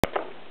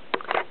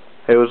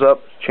Hey, what's up?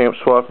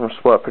 DaChampSVvAT from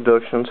SVvAT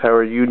Productions. How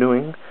are you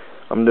doing?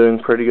 I'm doing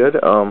pretty good.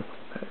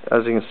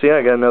 As you can see,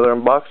 I got another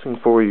unboxing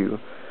for you.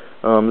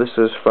 This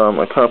is from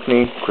a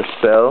company,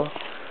 Crystal.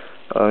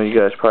 You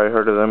guys probably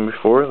heard of them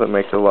before. They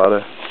make a lot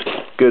of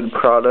good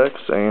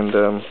products,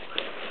 and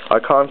I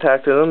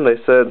contacted them. They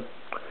said,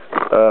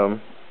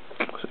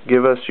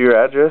 give us your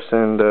address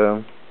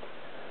and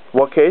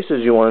what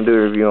cases you want to do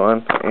a review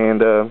on,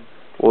 and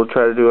we'll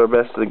try to do our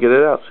best to get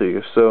it out to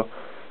you. So,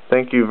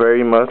 thank you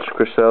very much,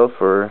 Crystal,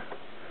 for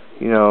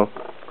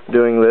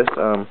doing this.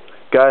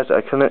 Guys, I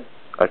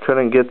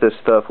couldn't get this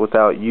stuff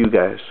without you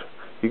guys.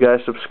 You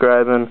guys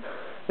subscribing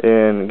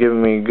and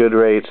giving me good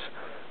rates,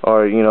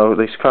 or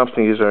these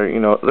companies are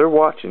they're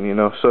watching.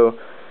 So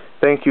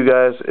thank you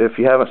guys. If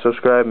you haven't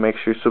subscribed, make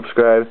sure you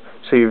subscribe.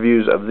 See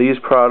reviews of these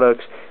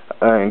products,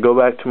 and go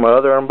back to my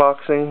other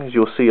unboxings.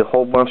 You'll see a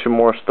whole bunch of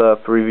more stuff.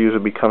 Reviews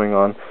will be coming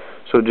on.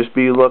 So just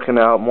be looking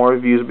out. More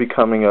reviews will be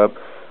coming up.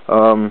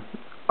 I'm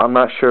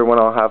not sure when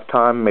I'll have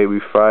time. Maybe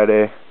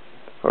Friday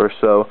or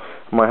so.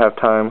 I might have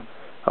time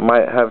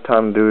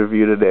to do a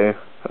review today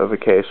of a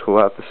case.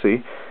 We'll have to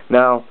see.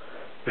 Now,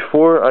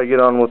 before I get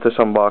on with this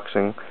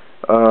unboxing,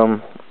 I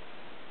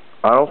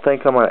don't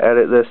think I'm going to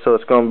edit this, so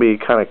it's going to be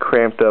kind of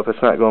cramped up.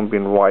 It's not going to be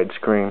in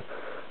widescreen.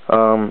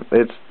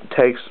 It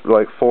takes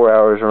like 4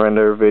 hours to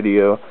render a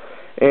video,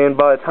 and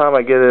by the time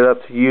I get it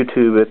up to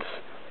YouTube, it's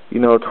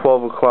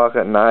 12 o'clock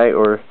at night,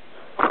 or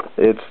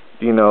it's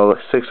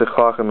 6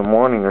 o'clock in the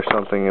morning or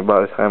something, and by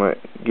the time it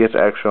gets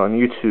actually on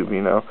YouTube,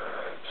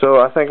 So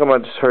I think I'm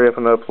going to just hurry up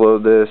and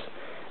upload this,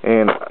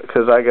 and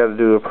because I got to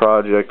do a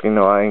project,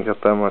 I ain't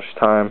got that much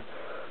time.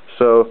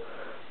 So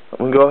I'm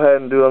going to go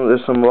ahead and do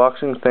this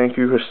unboxing. Thank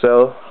you,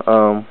 Crystal.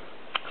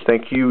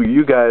 Thank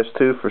you guys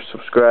too for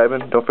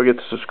subscribing. Don't forget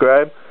to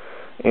subscribe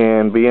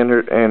and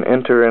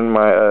enter in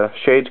my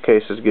Shades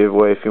Cases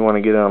giveaway if you want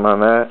to get in on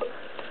that.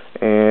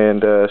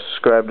 And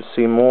subscribe to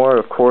see more,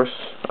 of course.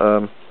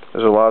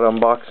 There's a lot of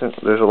unboxing.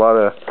 There's a lot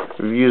of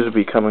reviews to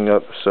be coming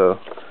up, so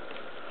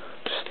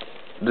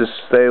just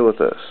stay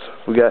with us.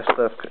 We got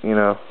stuff, we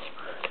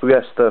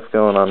got stuff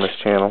going on this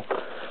channel.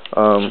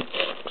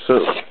 So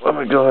let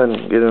me go ahead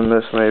and get in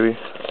this maybe,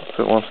 if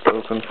it wants to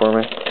open for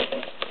me.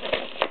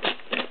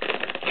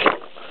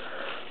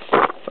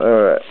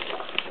 Alright.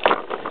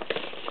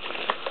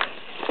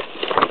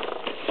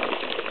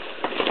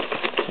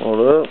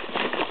 Hold up.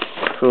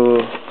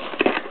 So,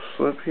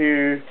 slip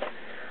here.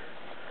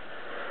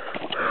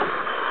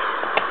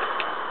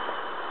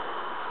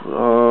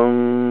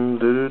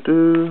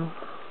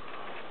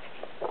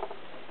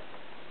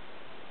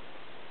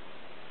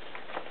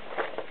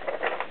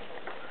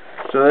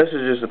 So this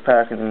is just a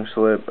packaging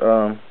slip.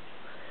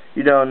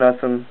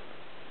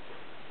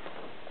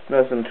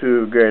 Nothing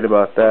too great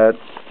about that.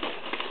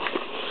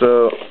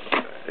 So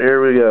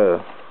here we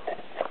go.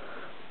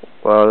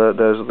 Wow, that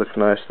does look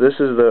nice. This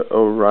is the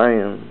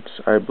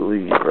Orions, I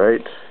believe,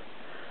 right?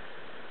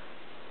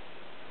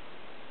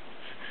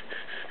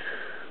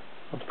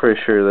 I'm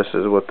pretty sure this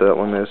is what that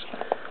one is.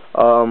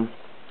 Wow,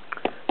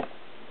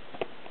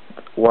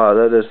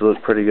 that does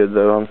look pretty good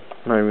though, I'm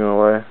not even gonna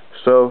lie.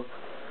 So,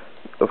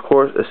 of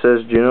course, it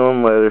says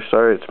genuine leather.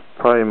 Sorry, it's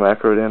probably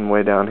macroed in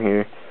way down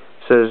here. It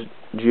says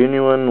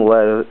genuine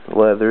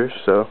leather.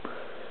 So,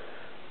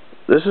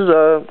 this is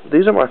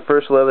these are my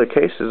first leather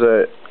cases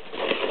I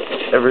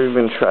ever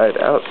even tried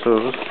out. So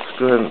let's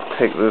go ahead and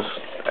take this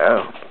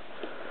out.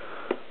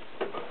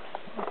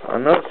 I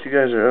noticed you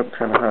guys are up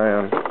kind of high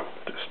on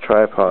this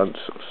tripod.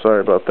 So sorry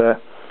about that.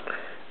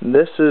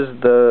 This is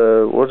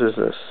the, what is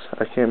this?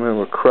 I can't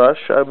remember.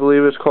 Crush, I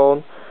believe it's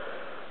called.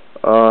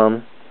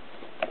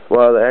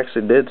 Well, they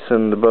actually did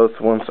send the both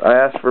ones. I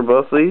asked for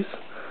both these,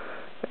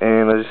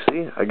 and as you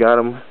see, I got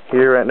them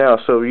here right now.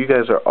 So you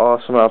guys are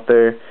awesome out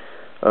there.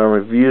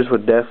 Reviews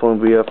would definitely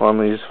be up on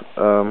these.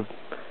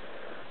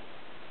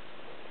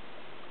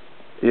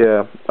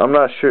 Yeah, I'm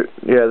not sure.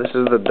 Yeah, this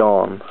is the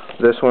Dawn.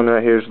 This one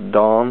right here is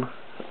Dawn,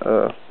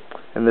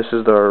 and this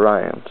is the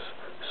Orions.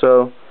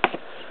 So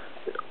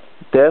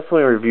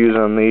definitely reviews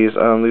on these.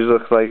 These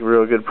look like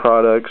real good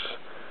products.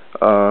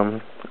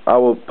 I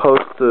will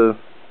post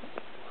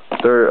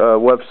their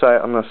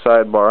website on the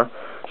sidebar,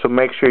 so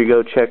make sure you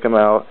go check them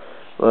out.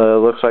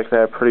 Looks like they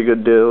have pretty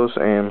good deals,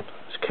 and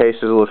these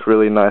cases look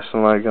really nice.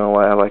 I'm not gonna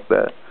lie, I like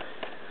that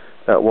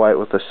white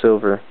with the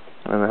silver,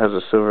 and it has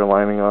a silver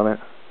lining on it.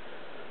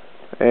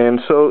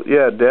 And so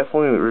yeah,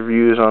 definitely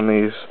reviews on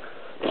these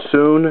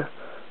soon.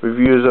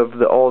 Reviews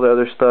of all the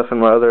other stuff in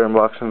my other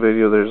unboxing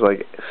video. There's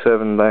like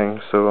 7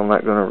 things, so I'm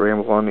not gonna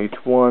ramble on each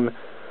one.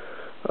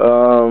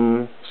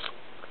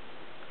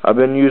 I've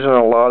been using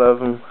a lot of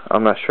them.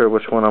 I'm not sure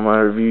which one I'm going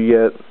to review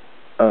yet.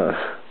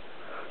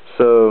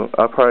 So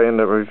I'll probably end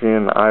up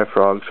reviewing the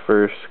iFrogs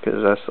first,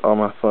 because that's all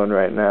my fun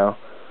right now.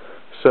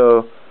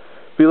 So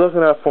be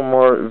looking out for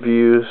more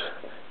reviews,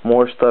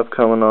 more stuff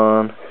coming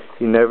on.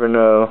 You never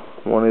know,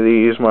 one of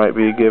these might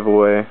be a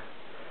giveaway.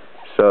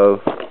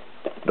 So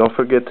don't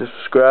forget to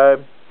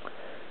subscribe.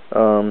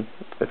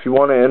 If you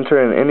want to enter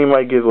in any of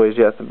my giveaways,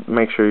 you have to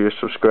make sure you're a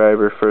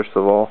subscriber first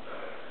of all.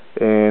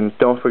 And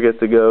don't forget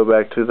to go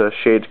back to the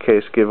Shades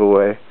Case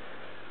giveaway.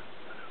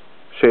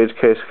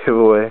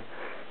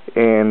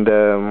 And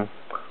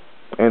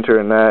enter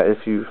in that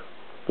if you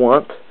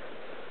want,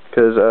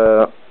 because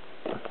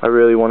I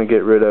really want to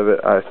get rid of it.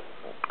 I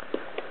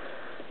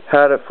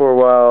had it for a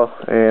while,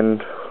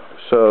 and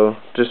so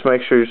just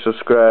make sure you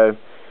subscribe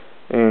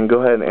and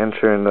go ahead and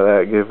enter into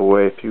that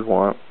giveaway if you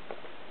want.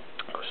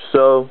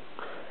 So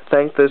I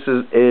think this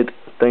is it.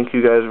 Thank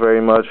you guys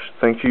very much.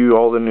 Thank you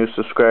all the new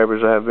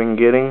subscribers I have been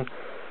getting,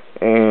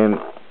 and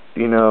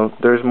you know,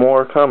 there's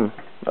more coming.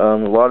 A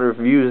lot of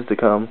reviews to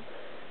come.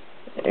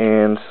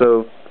 And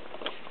so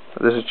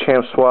this is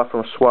DaChampSVvAT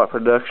from SWAT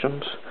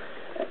Productions,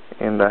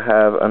 and I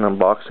have an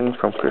unboxing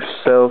from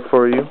Chriselle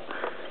for you.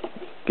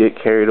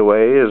 Get Carried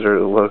Away is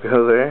her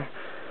logo there.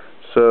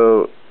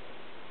 So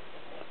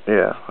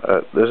yeah,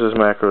 this is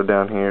macro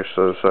down here,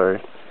 so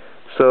sorry.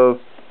 So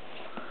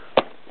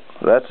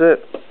that's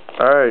it.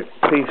 Alright,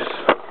 peace.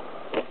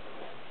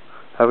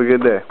 Have a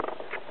good day.